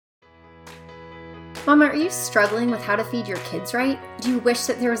Mama, are you struggling with how to feed your kids right? Do you wish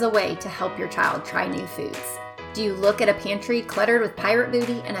that there was a way to help your child try new foods? Do you look at a pantry cluttered with pirate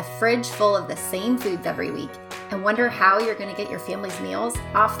booty and a fridge full of the same foods every week and wonder how you're going to get your family's meals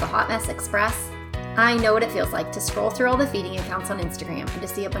off the Hot Mess Express? I know what it feels like to scroll through all the feeding accounts on Instagram and to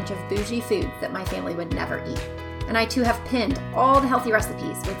see a bunch of bougie foods that my family would never eat. And I too have pinned all the healthy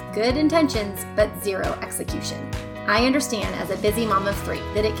recipes with good intentions but zero execution. I understand as a busy mom of 3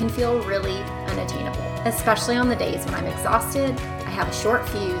 that it can feel really unattainable, especially on the days when I'm exhausted, I have a short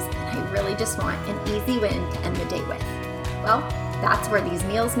fuse, and I really just want an easy win to end the day with. Well, that's where these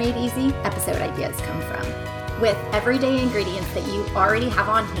Meals Made Easy episode ideas come from. With everyday ingredients that you already have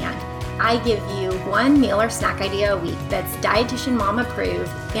on hand, I give you one meal or snack idea a week that's dietitian mom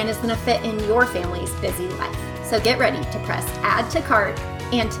approved and is going to fit in your family's busy life. So get ready to press add to cart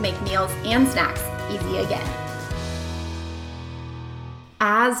and to make meals and snacks easy again.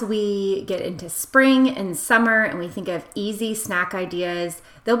 As we get into spring and summer and we think of easy snack ideas,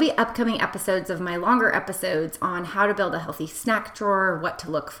 there'll be upcoming episodes of my longer episodes on how to build a healthy snack drawer, what to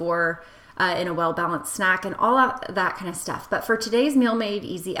look for in a well-balanced snack, and all of that kind of stuff. But for today's Meal Made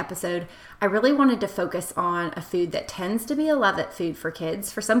Easy episode, I really wanted to focus on a food that tends to be a love-it food for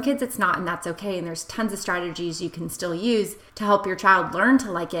kids. For some kids, it's not, and that's okay. And there's tons of strategies you can still use to help your child learn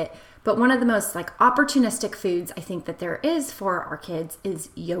to like it. But one of the most opportunistic foods I think that there is for our kids is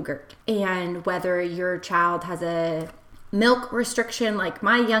yogurt. And whether your child has a milk restriction like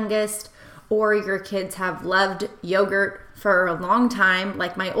my youngest, or your kids have loved yogurt for a long time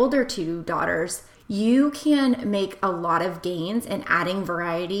like my older 2 daughters, you can make a lot of gains in adding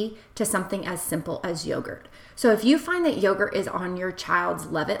variety to something as simple as yogurt. So if you find that yogurt is on your child's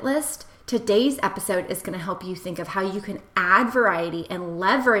love-it list, today's episode is going to help you think of how you can add variety and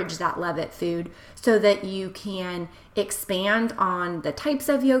leverage that love-it food so that you can expand on the types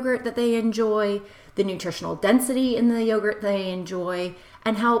of yogurt that they enjoy, the nutritional density in the yogurt they enjoy,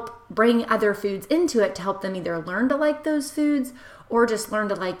 and help bring other foods into it to help them either learn to like those foods or just learn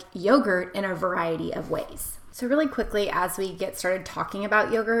to like yogurt in a variety of ways. So really quickly, as we get started talking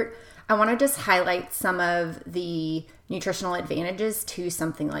about yogurt, I want to just highlight some of the nutritional advantages to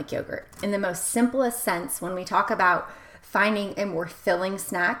something like yogurt. In the most simplest sense, when we talk about finding a more filling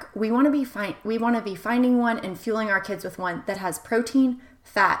snack, we want to be finding one and fueling our kids with one that has protein,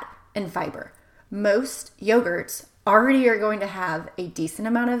 fat, and fiber. Most yogurts already are going to have a decent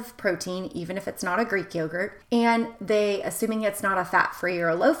amount of protein, even if it's not a Greek yogurt. And assuming it's not a fat-free or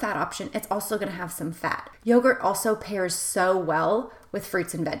a low-fat option, it's also going to have some fat. Yogurt also pairs so well with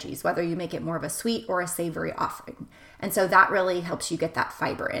fruits and veggies, whether you make it more of a sweet or a savory offering. And so that really helps you get that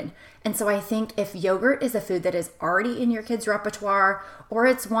fiber in. And so I think if yogurt is a food that is already in your kids' repertoire, or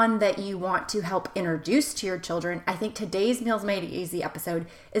it's one that you want to help introduce to your children, I think today's Meals Made Easy episode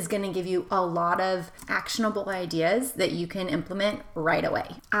is going to give you a lot of actionable ideas that you can implement right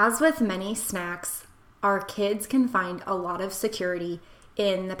away. As with many snacks, our kids can find a lot of security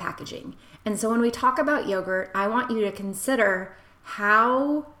in the packaging. And so when we talk about yogurt, I want you to consider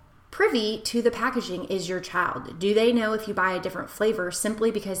how privy to the packaging is your child. Do they know if you buy a different flavor simply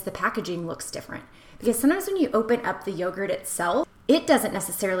because the packaging looks different? Because sometimes when you open up the yogurt itself, it doesn't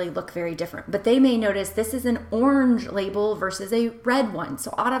necessarily look very different, but they may notice this is an orange label versus a red one.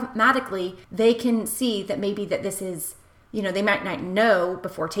 So automatically they can see that maybe that this is, they might not know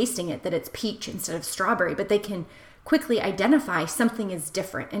before tasting it that it's peach instead of strawberry, but they can quickly identify something is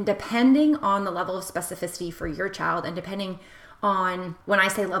different. And depending on the level of specificity for your child, and depending on, when I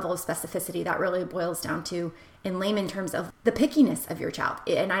say level of specificity, that really boils down to, in layman terms, of the pickiness of your child.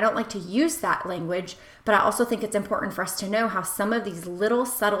 And I don't like to use that language, but I also think it's important for us to know how some of these little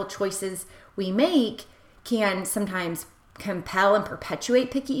subtle choices we make can sometimes compel and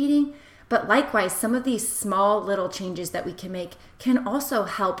perpetuate picky eating. But likewise, some of these small little changes that we can make can also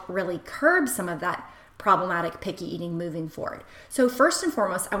help really curb some of that problematic picky eating moving forward. So first and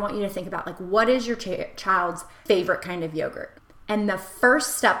foremost, I want you to think about what is your child's favorite kind of yogurt? And the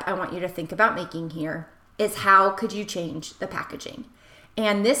first step I want you to think about making here is how could you change the packaging?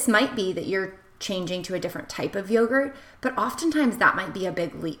 And this might be that you're changing to a different type of yogurt, but oftentimes that might be a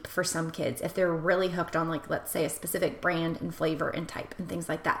big leap for some kids if they're really hooked on, let's say, a specific brand and flavor and type and things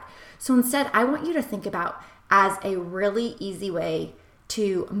like that. So instead, I want you to think about, as a really easy way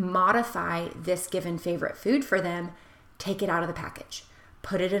to modify this given favorite food for them, take it out of the package,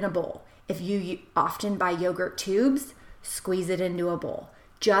 put it in a bowl. If you often buy yogurt tubes, squeeze it into a bowl.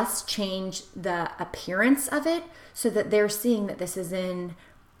 Just change the appearance of it so that they're seeing that this is in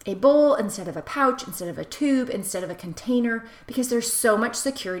a bowl instead of a pouch, instead of a tube, instead of a container, because there's so much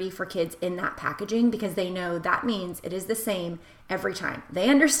security for kids in that packaging because they know that means it is the same every time. They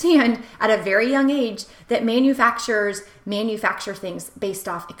understand at a very young age that manufacturers manufacture things based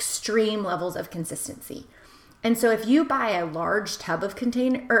off extreme levels of consistency. And so if you buy a large tub of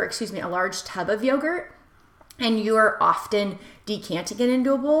a large tub of yogurt, and you're often decanting it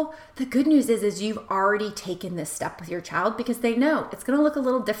into a bowl, the good news is you've already taken this step with your child because they know it's going to look a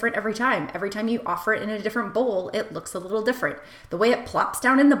little different every time. Every time you offer it in a different bowl, it looks a little different. The way it plops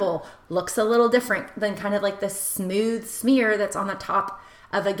down in the bowl looks a little different than kind of like the smooth smear that's on the top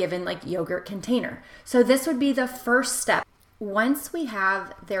of a given like yogurt container. So this would be the first step. Once we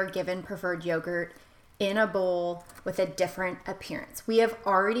have their given preferred yogurt in a bowl with a different appearance, we have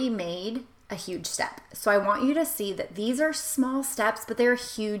already made a huge step. So I want you to see that these are small steps, but they're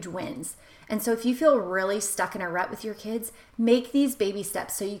huge wins. And so if you feel really stuck in a rut with your kids, make these baby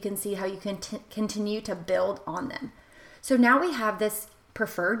steps so you can see how you can continue to build on them. So now we have this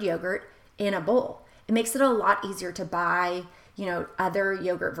preferred yogurt in a bowl. It makes it a lot easier to buy, other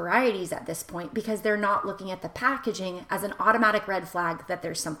yogurt varieties at this point because they're not looking at the packaging as an automatic red flag that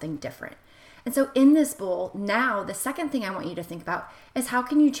there's something different. And so in this bowl, now the second thing I want you to think about is how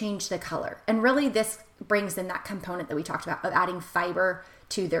can you change the color? And really this brings in that component that we talked about of adding fiber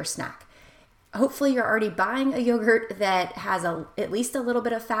to their snack. Hopefully you're already buying a yogurt that has at least a little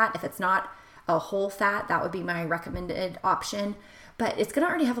bit of fat. If it's not a whole fat, that would be my recommended option. But it's going to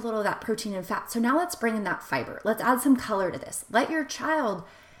already have a little of that protein and fat. So now let's bring in that fiber. Let's add some color to this. Let your child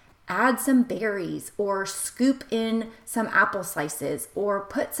add some berries or scoop in some apple slices or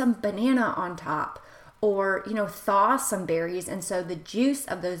put some banana on top or, thaw some berries. And so the juice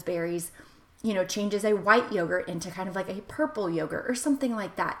of those berries, changes a white yogurt into kind of like a purple yogurt or something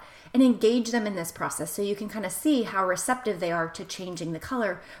like that, and engage them in this process so you can kind of see how receptive they are to changing the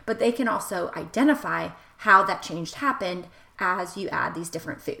color, but they can also identify how that change happened as you add these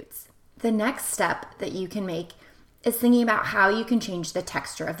different foods. The next step that you can make is thinking about how you can change the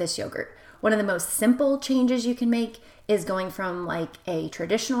texture of this yogurt. One of the most simple changes you can make is going from like a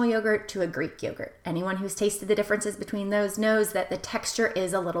traditional yogurt to a Greek yogurt. Anyone who's tasted the differences between those knows that the texture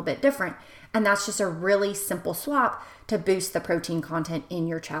is a little bit different. And that's just a really simple swap to boost the protein content in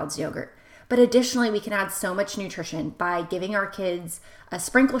your child's yogurt. But additionally, we can add so much nutrition by giving our kids a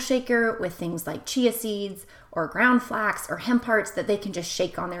sprinkle shaker with things like chia seeds or ground flax or hemp hearts that they can just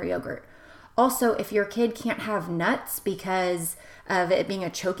shake on their yogurt. Also, if your kid can't have nuts because of it being a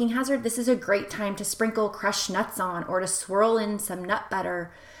choking hazard, this is a great time to sprinkle crushed nuts on or to swirl in some nut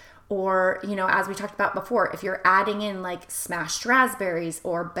butter. Or, as we talked about before, if you're adding in like smashed raspberries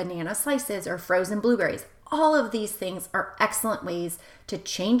or banana slices or frozen blueberries, all of these things are excellent ways to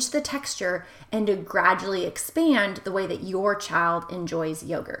change the texture and to gradually expand the way that your child enjoys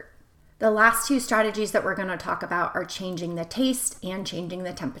yogurt. The last two strategies that we're going to talk about are changing the taste and changing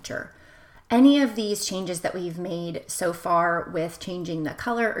the temperature. Any of these changes that we've made so far with changing the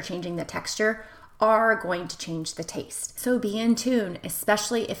color or changing the texture are going to change the taste. So be in tune,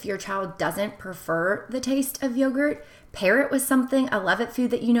 especially if your child doesn't prefer the taste of yogurt. Pair it with something, a love-it food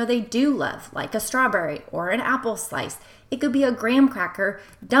that they do love, like a strawberry or an apple slice. It could be a graham cracker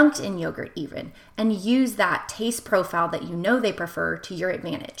dunked in yogurt even, and use that taste profile that they prefer to your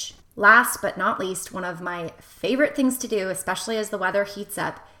advantage. Last but not least, one of my favorite things to do, especially as the weather heats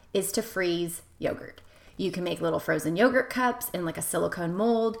up, is to freeze yogurt. You can make little frozen yogurt cups in like a silicone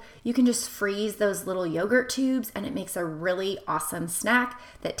mold. You can just freeze those little yogurt tubes and it makes a really awesome snack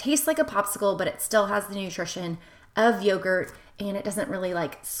that tastes like a popsicle, but it still has the nutrition of yogurt and it doesn't really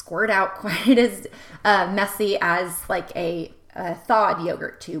like squirt out quite as messy as like a thawed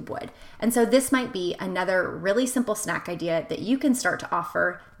yogurt tube would. And so this might be another really simple snack idea that you can start to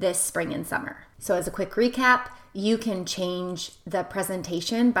offer this spring and summer. So as a quick recap, you can change the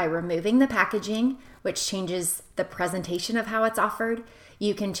presentation by removing the packaging, which changes the presentation of how it's offered.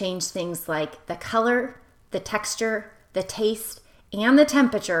 You can change things like the color, the texture, the taste, and the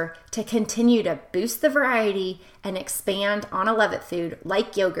temperature to continue to boost the variety and expand on a love-it food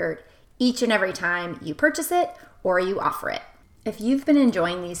like yogurt each and every time you purchase it or you offer it. If you've been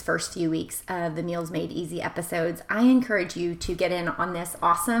enjoying these first few weeks of the Meals Made Easy episodes, I encourage you to get in on this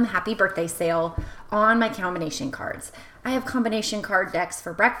awesome happy birthday sale on my combination cards. I have combination card decks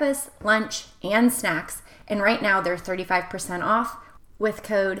for breakfast, lunch, and snacks, and right now they're 35% off with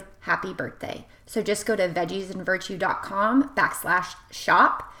code HAPPYBIRTHDAY. So just go to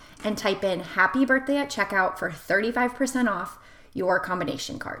veggiesandvirtue.com/shop and type in Happy Birthday at checkout for 35% off your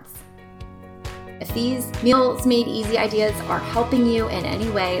combination cards. If these Meals Made Easy ideas are helping you in any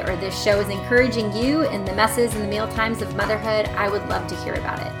way, or this show is encouraging you in the messes and the meal times of motherhood, I would love to hear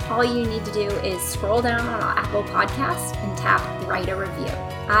about it. All you need to do is scroll down on Apple Podcasts and tap Write a Review.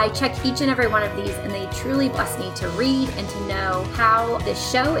 I check each and every one of these, and they truly bless me to read and to know how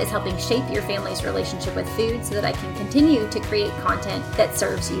this show is helping shape your family's relationship with food so that I can continue to create content that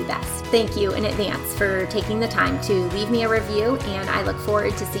serves you best. Thank you in advance for taking the time to leave me a review, and I look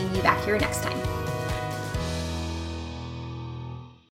forward to seeing you back here next time.